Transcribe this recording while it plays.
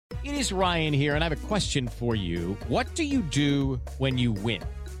It is Ryan here, and I have a question for you. What do you do when you win?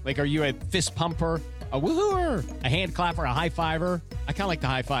 Like, are you a fist pumper, a woohooer, a hand clapper, a high fiver? I kind of like the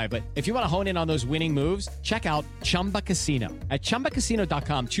high five, but if you want to hone in on those winning moves, check out Chumba Casino. At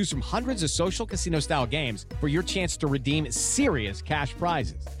ChumbaCasino.com, choose from hundreds of social casino-style games for your chance to redeem serious cash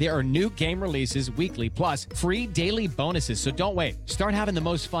prizes. There are new game releases weekly, plus free daily bonuses. So don't wait. Start having the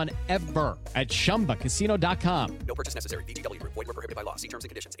most fun ever at ChumbaCasino.com. No purchase necessary. VGW Group. Void where prohibited by law. See terms and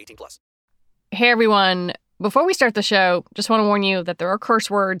conditions. 18+. Hey, everyone. Before we start the show, just want to warn you that there are curse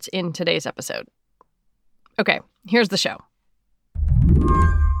words in today's episode. Okay, here's the show.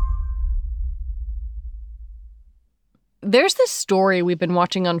 There's this story we've been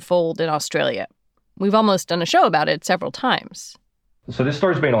watching unfold in Australia. We've almost done a show about it several times. So this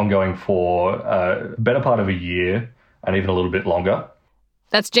story's been ongoing for a better part of a year and even a little bit longer.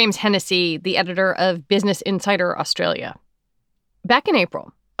 That's James Hennessy, the editor of Business Insider Australia. Back in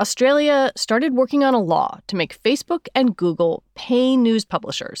April, Australia started working on a law to make Facebook and Google pay news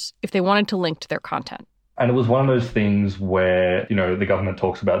publishers if they wanted to link to their content. And it was one of those things where, you know, the government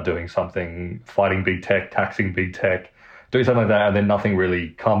talks about doing something, fighting big tech, taxing big tech, doing something like that, and then nothing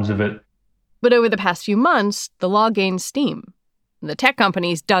really comes of it. But over the past few months, the law gained steam. The tech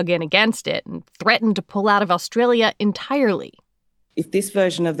companies dug in against it and threatened to pull out of Australia entirely. If this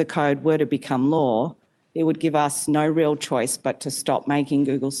version of the code were to become law, it would give us no real choice but to stop making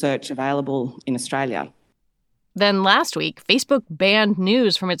Google search available in Australia. Then last week, Facebook banned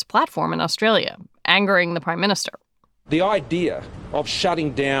news from its platform in Australia, angering the Prime Minister. The idea of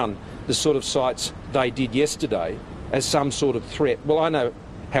shutting down the sort of sites they did yesterday as some sort of threat, well, I know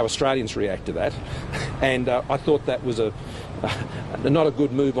how Australians react to that, and I thought that was not a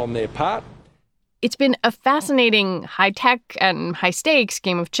good move on their part. It's been a fascinating high-tech and high-stakes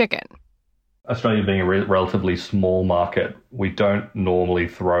game of chicken. Australia being a relatively small market, we don't normally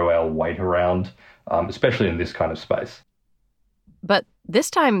throw our weight around, especially in this kind of space. But this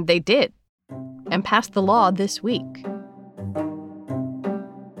time they did, and passed the law this week.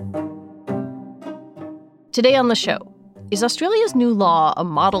 Today on the show, is Australia's new law a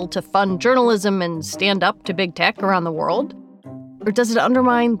model to fund journalism and stand up to big tech around the world? Or does it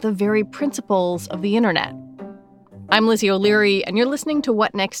undermine the very principles of the internet? I'm Lizzie O'Leary, and you're listening to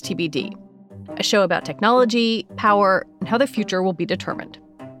What Next TBD, a show about technology, power, and how the future will be determined.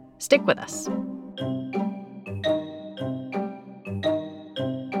 Stick with us.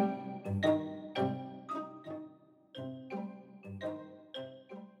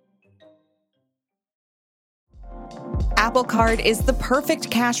 Apple Card is the perfect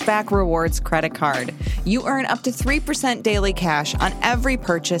cashback rewards credit card. You earn up to 3% daily cash on every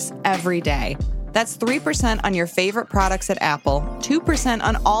purchase every day. That's 3% on your favorite products at Apple, 2%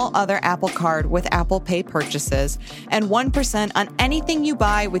 on all other Apple Card with Apple Pay purchases, and 1% on anything you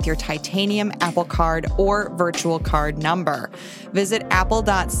buy with your titanium Apple Card or virtual card number. Visit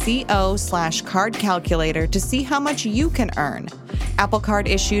apple.co/card calculator to see how much you can earn. Apple Card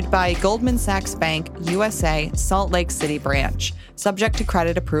issued by Goldman Sachs Bank, USA, Salt Lake City branch. Subject to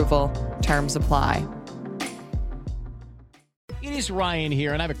credit approval. Terms apply. It is Ryan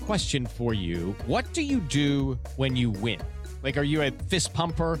here, and I have a question for you. What do you do when you win? Like, are you a fist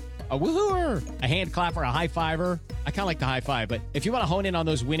pumper, a woohooer, a hand clapper, a high fiver? I kind of like the high five, but if you want to hone in on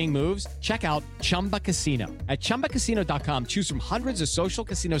those winning moves, check out Chumba Casino. At ChumbaCasino.com, choose from hundreds of social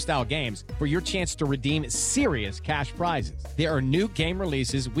casino-style games for your chance to redeem serious cash prizes. There are new game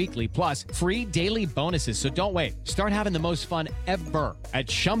releases weekly, plus free daily bonuses. So don't wait. Start having the most fun ever at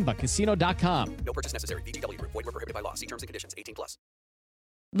ChumbaCasino.com. No purchase necessary. VGW Group. Void where prohibited by law. See terms and conditions. 18+.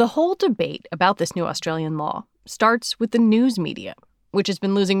 The whole debate about this new Australian law starts with the news media, which has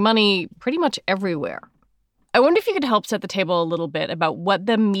been losing money pretty much everywhere. I wonder if you could help set the table a little bit about what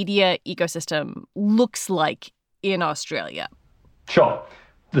the media ecosystem looks like in Australia. Sure.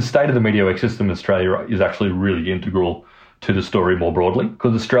 The state of the media ecosystem in Australia is actually really integral to the story more broadly,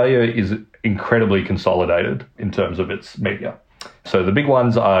 because Australia is incredibly consolidated in terms of its media. So the big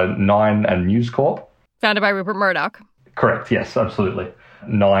ones are Nine and News Corp. Founded by Rupert Murdoch. Correct, yes, absolutely.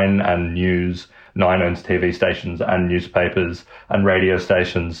 Nine and News. Nine owns TV stations and newspapers and radio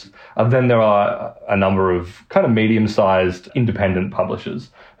stations. And then there are a number of kind of medium-sized independent publishers.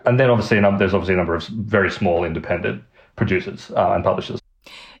 And then there's obviously a number of very small independent producers and publishers.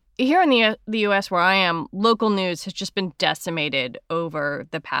 Here in the U.S. where I am, local news has just been decimated over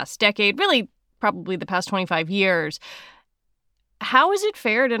the past decade, really probably the past 25 years. How has it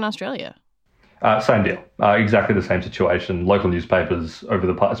fared in Australia? Same deal. Exactly the same situation. Local newspapers,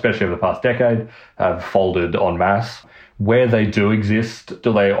 especially over the past decade, have folded en masse. Where they do exist,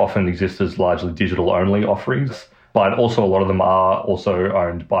 they often exist as largely digital-only offerings. but also a lot of them are also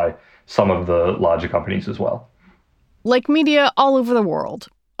owned by some of the larger companies as well. Like media all over the world,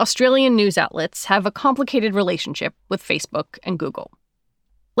 Australian news outlets have a complicated relationship with Facebook and Google.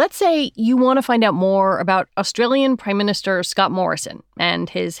 Let's say you want to find out more about Australian Prime Minister Scott Morrison and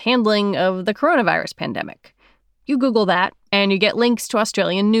his handling of the coronavirus pandemic. You Google that, and you get links to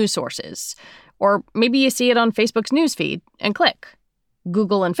Australian news sources. Or maybe you see it on Facebook's newsfeed and click.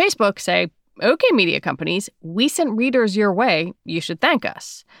 Google and Facebook say, "Okay, media companies, we sent readers your way. You should thank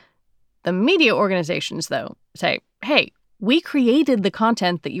us." The media organizations, though, say, "Hey, we created the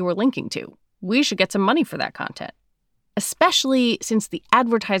content that you were linking to. We should get some money for that content." Especially since the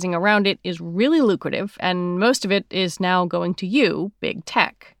advertising around it is really lucrative and most of it is now going to you, big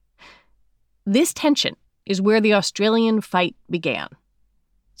tech. This tension is where the Australian fight began.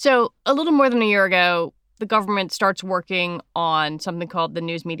 So a little more than a year ago, the government starts working on something called the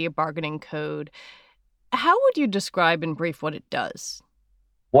News Media Bargaining Code. How would you describe in brief what it does?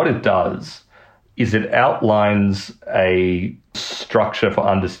 What it does is it outlines a structure for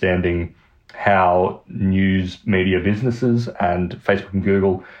understanding how news media businesses and Facebook and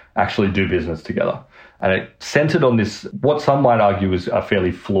Google actually do business together. And it centered on this, what some might argue is a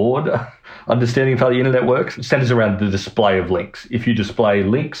fairly flawed understanding of how the internet works. It centers around the display of links. If you display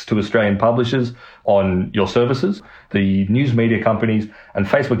links to Australian publishers on your services, the news media companies and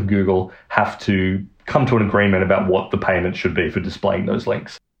Facebook and Google have to come to an agreement about what the payment should be for displaying those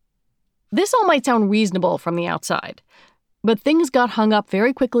links. This all might sound reasonable from the outside, but things got hung up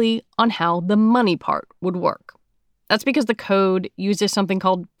very quickly on how the money part would work. That's because the code uses something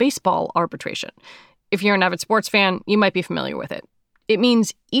called baseball arbitration. If you're an avid sports fan, you might be familiar with it. It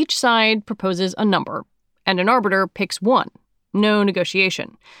means each side proposes a number, and an arbiter picks one. No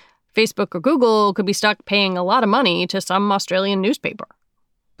negotiation. Facebook or Google could be stuck paying a lot of money to some Australian newspaper.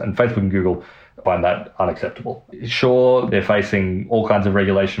 And Facebook and Google find that unacceptable. Sure, they're facing all kinds of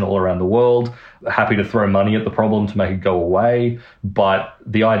regulation all around the world, happy to throw money at the problem to make it go away, but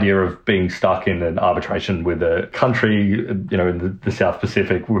the idea of being stuck in an arbitration with a country, in the South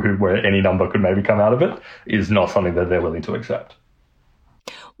Pacific, where any number could maybe come out of it, is not something that they're willing to accept.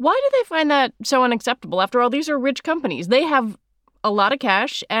 Why do they find that so unacceptable? After all, these are rich companies. They have a lot of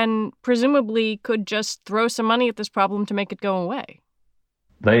cash and presumably could just throw some money at this problem to make it go away.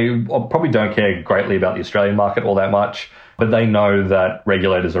 They probably don't care greatly about the Australian market all that much, but they know that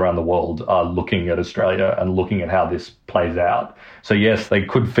regulators around the world are looking at Australia and looking at how this plays out. So yes, they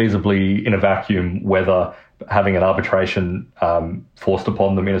could feasibly, in a vacuum, weather having an arbitration forced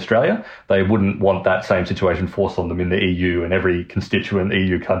upon them in Australia. They wouldn't want that same situation forced on them in the EU and every constituent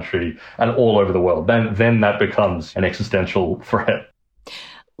EU country and all over the world. Then that becomes an existential threat.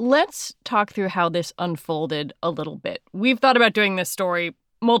 Let's talk through how this unfolded a little bit. We've thought about doing this story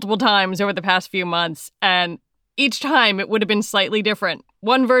multiple times over the past few months, and each time it would have been slightly different.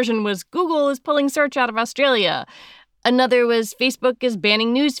 One version was Google is pulling search out of Australia. Another was Facebook is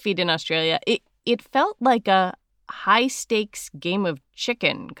banning newsfeed in Australia. It felt like a high-stakes game of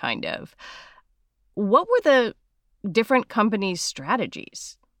chicken, kind of. What were the different companies'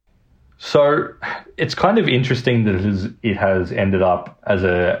 strategies? So it's kind of interesting that it has ended up as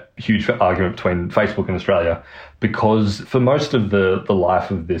a huge argument between Facebook and Australia, because for most of the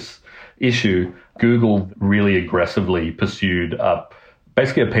life of this issue, Google really aggressively pursued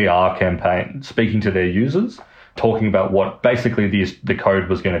basically a PR campaign, speaking to their users, talking about what basically the code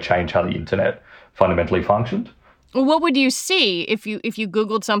was going to change how the internet fundamentally functioned. What would you see if you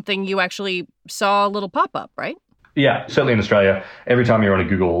Googled something, you actually saw a little pop-up, right? Yeah, certainly in Australia, every time you're on a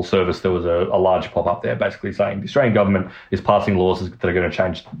Google service, there was a large pop-up there basically saying the Australian government is passing laws that are going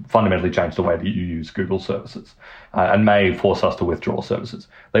to fundamentally change the way that you use Google services and may force us to withdraw services.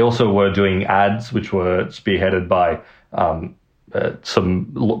 They also were doing ads, which were spearheaded by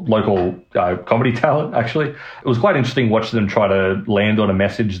some local comedy talent, actually. It was quite interesting watching them try to land on a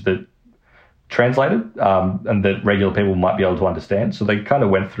message that translated and that regular people might be able to understand. So they kind of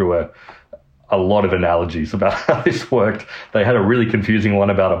went through a lot of analogies about how this worked. They had a really confusing one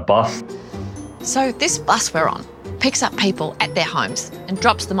about a bus. So this bus we're on picks up people at their homes and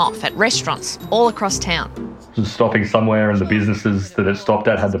drops them off at restaurants all across town. Stopping somewhere, and the businesses that it stopped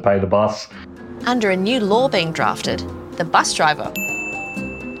at had to pay the bus. Under a new law being drafted, the bus driver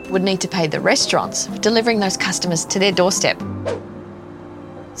would need to pay the restaurants for delivering those customers to their doorstep.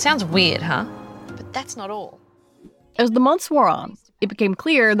 Sounds weird, huh? But that's not all. As the months wore on, it became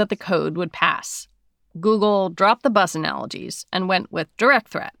clear that the code would pass. Google dropped the bus analogies and went with direct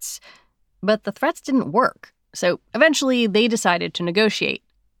threats. But the threats didn't work, so eventually they decided to negotiate.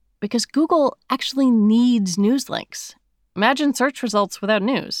 Because Google actually needs news links. Imagine search results without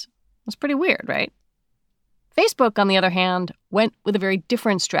news. That's pretty weird, right? Facebook, on the other hand, went with a very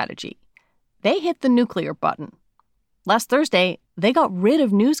different strategy. They hit the nuclear button. Last Thursday, they got rid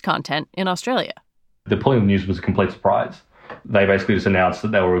of news content in Australia. The pulling of news was a complete surprise. They basically just announced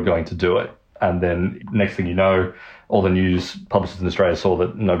that they were going to do it. And then next thing you know, all the news publishers in Australia saw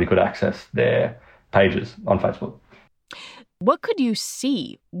that nobody could access their pages on Facebook. What could you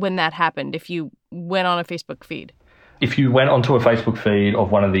see when that happened if you went on a Facebook feed? If you went onto a Facebook feed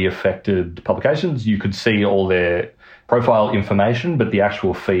of one of the affected publications, you could see all their profile information, but the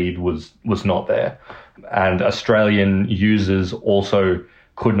actual feed was not there. And Australian users also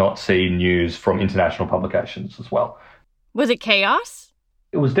could not see news from international publications as well. Was it chaos?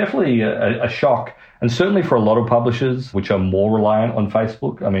 It was definitely a shock, and certainly for a lot of publishers, which are more reliant on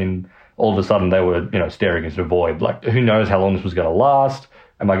Facebook. I mean, all of a sudden they were, staring into a void. Like, who knows how long this was going to last?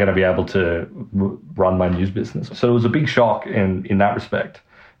 Am I going to be able to run my news business? So it was a big shock in that respect.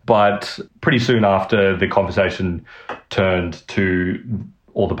 But pretty soon after, the conversation turned to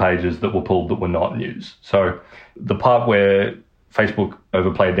all the pages that were pulled that were not news. So the part where Facebook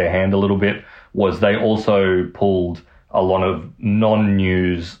overplayed their hand a little bit was they also pulled a lot of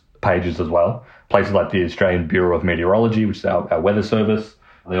non-news pages as well. Places like the Australian Bureau of Meteorology, which is our weather service.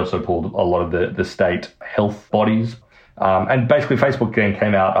 They also pulled a lot of the state health bodies. And basically Facebook then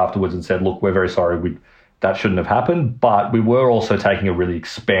came out afterwards and said, look, we're very sorry, that shouldn't have happened. But we were also taking a really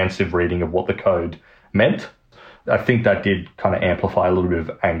expansive reading of what the code meant. I think that did kind of amplify a little bit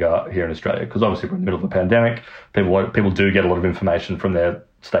of anger here in Australia, because obviously we're in the middle of a pandemic. People do get a lot of information from their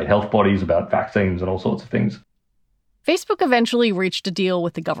state health bodies about vaccines and all sorts of things. Facebook eventually reached a deal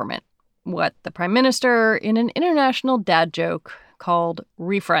with the government, what the Prime Minister, in an international dad joke, called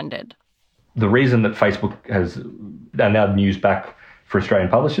refriended. The reason that Facebook has allowed news back for Australian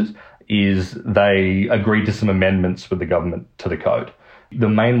publishers is they agreed to some amendments with the government to the code. The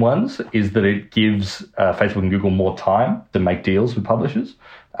main ones is that it gives Facebook and Google more time to make deals with publishers.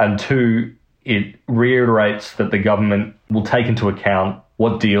 And two, it reiterates that the government will take into account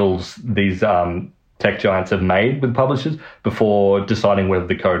what deals these tech giants have made with publishers before deciding whether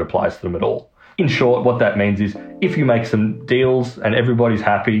the code applies to them at all. In short, what that means is if you make some deals and everybody's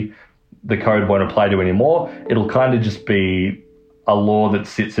happy, the code won't apply to anymore. It'll kind of just be a law that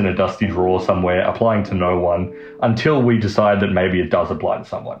sits in a dusty drawer somewhere, applying to no one, until we decide that maybe it does apply to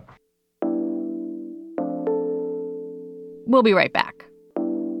someone. We'll be right back.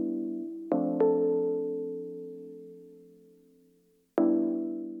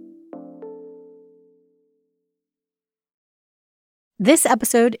 This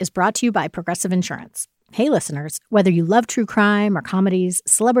episode is brought to you by Progressive Insurance. Hey, listeners, whether you love true crime or comedies,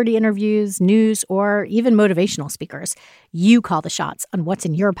 celebrity interviews, news, or even motivational speakers, you call the shots on what's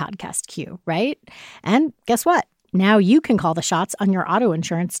in your podcast queue, right? And guess what? Now you can call the shots on your auto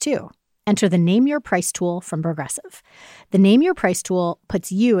insurance, too. Enter the Name Your Price tool from Progressive. The Name Your Price tool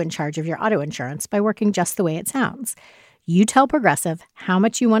puts you in charge of your auto insurance by working just the way it sounds. You tell Progressive how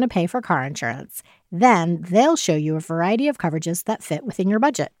much you want to pay for car insurance. Then they'll show you a variety of coverages that fit within your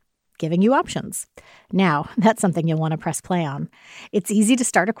budget, giving you options. Now, that's something you'll want to press play on. It's easy to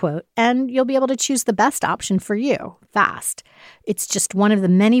start a quote, and you'll be able to choose the best option for you fast. It's just one of the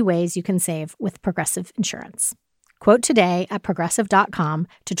many ways you can save with Progressive Insurance. Quote today at Progressive.com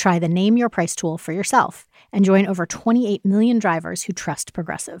to try the Name Your Price tool for yourself and join over 28 million drivers who trust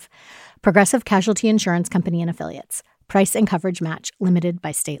Progressive. Progressive Casualty Insurance Company and Affiliates. Price and coverage match limited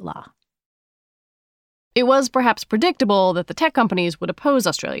by state law. It was perhaps predictable that the tech companies would oppose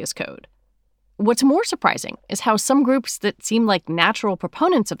Australia's code. What's more surprising is how some groups that seem like natural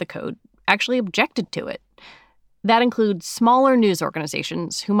proponents of the code actually objected to it. That includes smaller news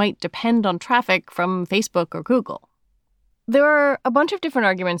organizations who might depend on traffic from Facebook or Google. There are a bunch of different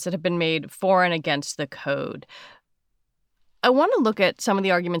arguments that have been made for and against the code. I want to look at some of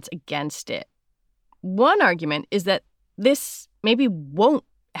the arguments against it. One argument is that this maybe won't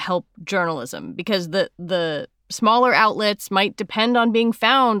help journalism because the smaller outlets might depend on being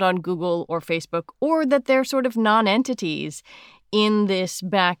found on Google or Facebook, or that they're sort of non-entities in this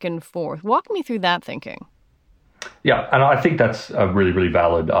back and forth. Walk me through that thinking. Yeah, and I think that's a really, really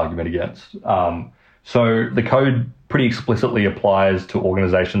valid argument against. So the code pretty explicitly applies to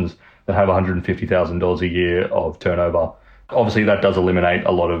organizations that have $150,000 a year of turnover. Obviously, that does eliminate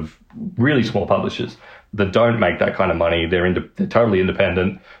a lot of really small publishers that don't make that kind of money. They're totally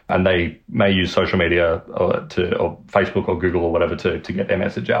independent, and they may use social media or Facebook or Google or whatever to get their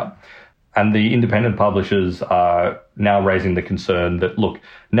message out. And the independent publishers are now raising the concern that, look,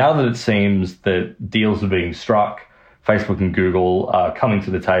 now that it seems that deals are being struck, Facebook and Google are coming to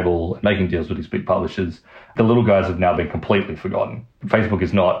the table and making deals with these big publishers, the little guys have now been completely forgotten. Facebook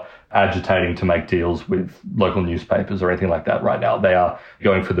is not agitating to make deals with local newspapers or anything like that right now. They are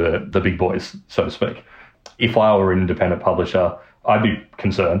going for the big boys, so to speak. If I were an independent publisher, I'd be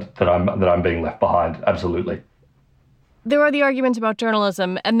concerned that I'm being left behind, absolutely. There are the arguments about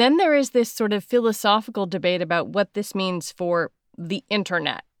journalism, and then there is this sort of philosophical debate about what this means for the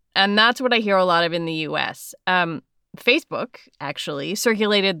internet. And that's what I hear a lot of in the U.S. Facebook actually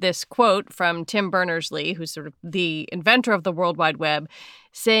circulated this quote from Tim Berners-Lee, who's sort of the inventor of the World Wide Web,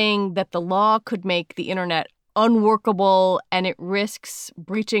 saying that the law could make the internet unworkable and it risks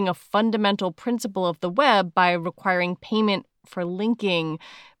breaching a fundamental principle of the web by requiring payment for linking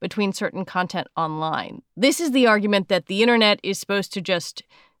between certain content online. This is the argument that the internet is supposed to just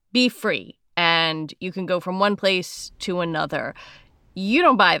be free and you can go from one place to another. You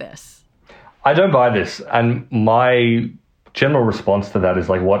don't buy this. I don't buy this. And my general response to that is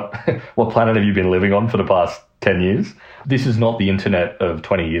like, what planet have you been living on for the past 10 years? This is not the internet of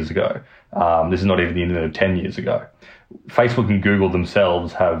 20 years ago. This is not even the internet of 10 years ago. Facebook and Google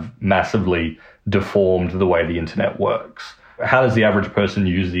themselves have massively deformed the way the internet works. How does the average person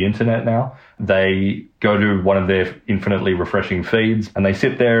use the internet now? They go to one of their infinitely refreshing feeds and they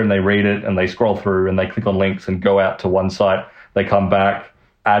sit there and they read it and they scroll through and they click on links and go out to one site. They come back.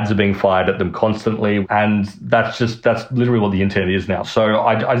 Ads are being fired at them constantly. And that's literally what the internet is now. So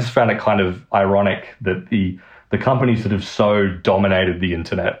I just found it kind of ironic that the companies that have so dominated the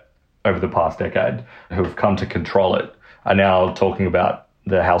internet over the past decade, who have come to control it, are now talking about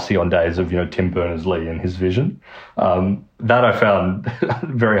the halcyon days of, Tim Berners-Lee and his vision. That I found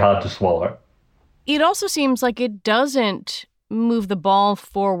very hard to swallow. It also seems like it doesn't move the ball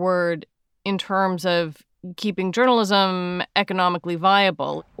forward in terms of keeping journalism economically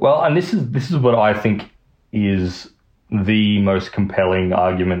viable. Well, and this is what I think is the most compelling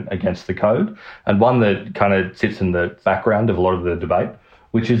argument against the code, and one that kind of sits in the background of a lot of the debate,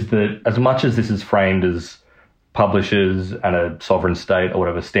 which is that as much as this is framed as publishers and a sovereign state or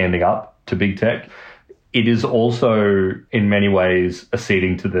whatever standing up to big tech, it is also in many ways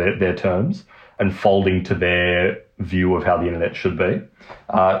acceding to their terms and folding to their view of how the internet should be.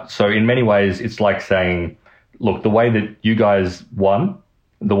 So in many ways, it's like saying, look, the way that you guys won,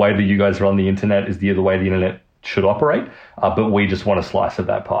 the way that you guys run the internet is the way the internet should operate, but we just want a slice of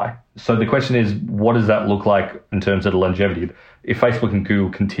that pie. So the question is, what does that look like in terms of the longevity? If Facebook and Google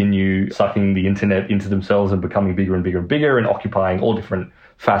continue sucking the internet into themselves and becoming bigger and bigger and bigger and occupying all different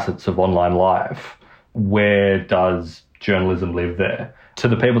facets of online life, where does journalism live there? To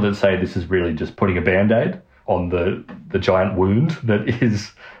the people that say this is really just putting a Band-Aid on the giant wound that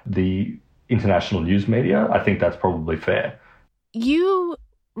is the international news media, I think that's probably fair. You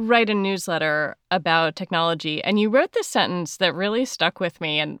write a newsletter about technology, and you wrote this sentence that really stuck with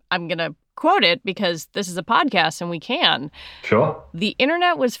me, and I'm going to quote it because this is a podcast and we can. Sure. The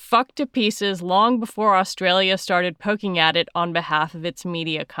internet was fucked to pieces long before Australia started poking at it on behalf of its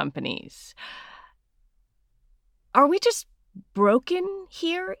media companies. Are we just broken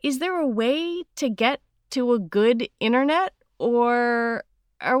here? Is there a way to get to a good internet, or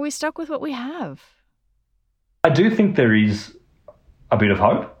are we stuck with what we have? I do think there is a bit of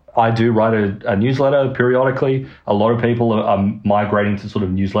hope. I do write a newsletter periodically. A lot of people are migrating to sort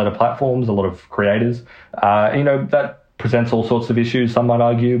of newsletter platforms, a lot of creators. That presents all sorts of issues, some might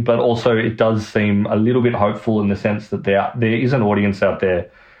argue, but also it does seem a little bit hopeful in the sense that there is an audience out there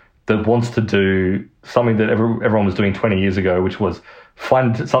that wants to do something that everyone was doing 20 years ago, which was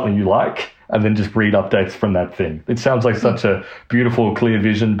find something you like and then just read updates from that thing. It sounds like such a beautiful, clear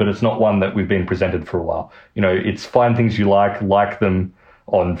vision, but it's not one that we've been presented for a while. It's find things you like them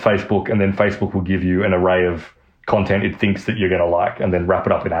on Facebook, and then Facebook will give you an array of content it thinks that you're going to like, and then wrap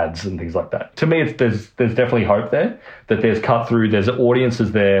it up in ads and things like that. To me, there's definitely hope there, that there's cut through, there's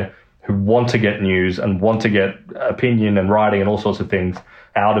audiences there who want to get news and want to get opinion and writing and all sorts of things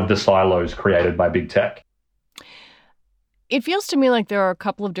out of the silos created by big tech. It feels to me like there are a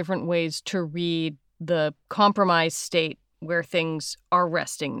couple of different ways to read the compromised state where things are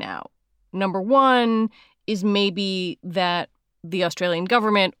resting now. Number one is maybe that the Australian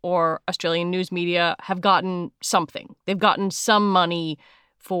government or Australian news media have gotten something. They've gotten some money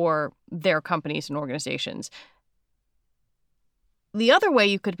for their companies and organizations. The other way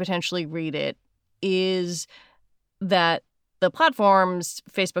you could potentially read it is that the platforms,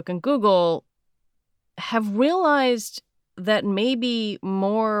 Facebook and Google, have realized that maybe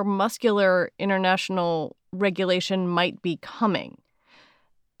more muscular international regulation might be coming.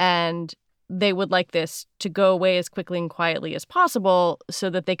 And they would like this to go away as quickly and quietly as possible so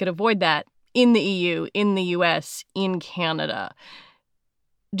that they could avoid that in the EU, in the US, in Canada.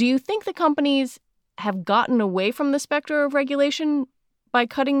 Do you think the companies have gotten away from the specter of regulation by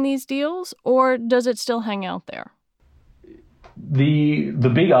cutting these deals, or does it still hang out there? The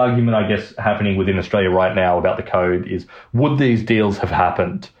big argument, I guess, happening within Australia right now about the code is, would these deals have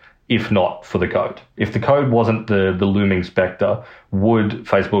happened if not for the code? If the code wasn't the looming spectre, would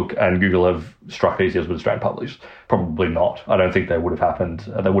Facebook and Google have struck these deals with Australian publishers? Probably not. I don't think they would have happened.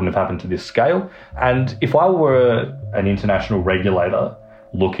 They wouldn't have happened to this scale. And if I were an international regulator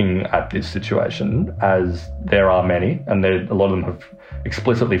looking at this situation, as there are many, and a lot of them have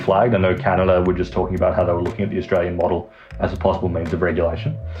explicitly flagged. I know Canada were just talking about how they were looking at the Australian model as a possible means of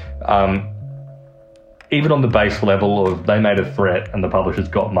regulation. Even on the base level of they made a threat and the publishers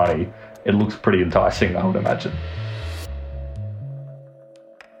got money, it looks pretty enticing, I would imagine.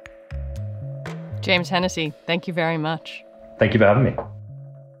 James Hennessy, thank you very much. Thank you for having me.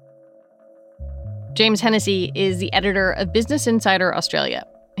 James Hennessy is the editor of Business Insider Australia.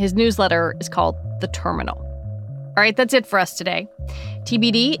 His newsletter is called The Terminal. All right, that's it for us today.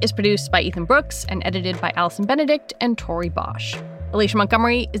 TBD is produced by Ethan Brooks and edited by Allison Benedict and Tori Bosch. Alicia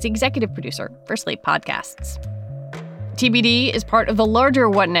Montgomery is the executive producer for Slate Podcasts. TBD is part of the larger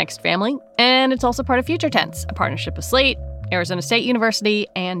What Next family, and it's also part of Future Tense, a partnership of Slate, Arizona State University,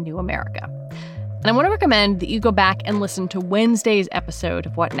 and New America. And I want to recommend that you go back and listen to Wednesday's episode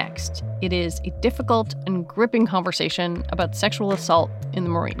of What Next. It is a difficult and gripping conversation about sexual assault in the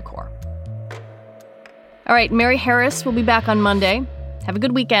Marine Corps. All right, Mary Harris will be back on Monday. Have a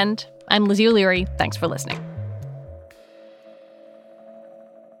good weekend. I'm Lizzie O'Leary. Thanks for listening.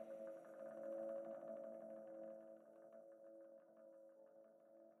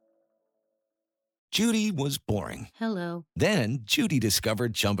 Judy was boring. Hello. Then Judy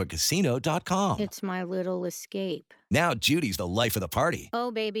discovered ChumbaCasino.com. It's my little escape. Now Judy's the life of the party. Oh,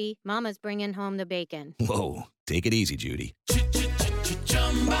 baby, mama's bringing home the bacon. Whoa, take it easy, Judy.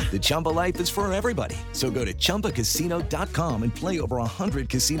 The Chumba life is for everybody. So go to ChumbaCasino.com and play over 100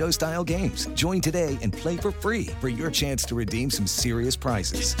 casino-style games. Join today and play for free for your chance to redeem some serious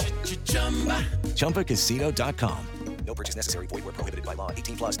prizes. ChumbaCasino.com. No purchase necessary. Void where prohibited by law.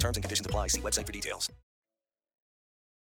 18+ terms and conditions apply. See website for details.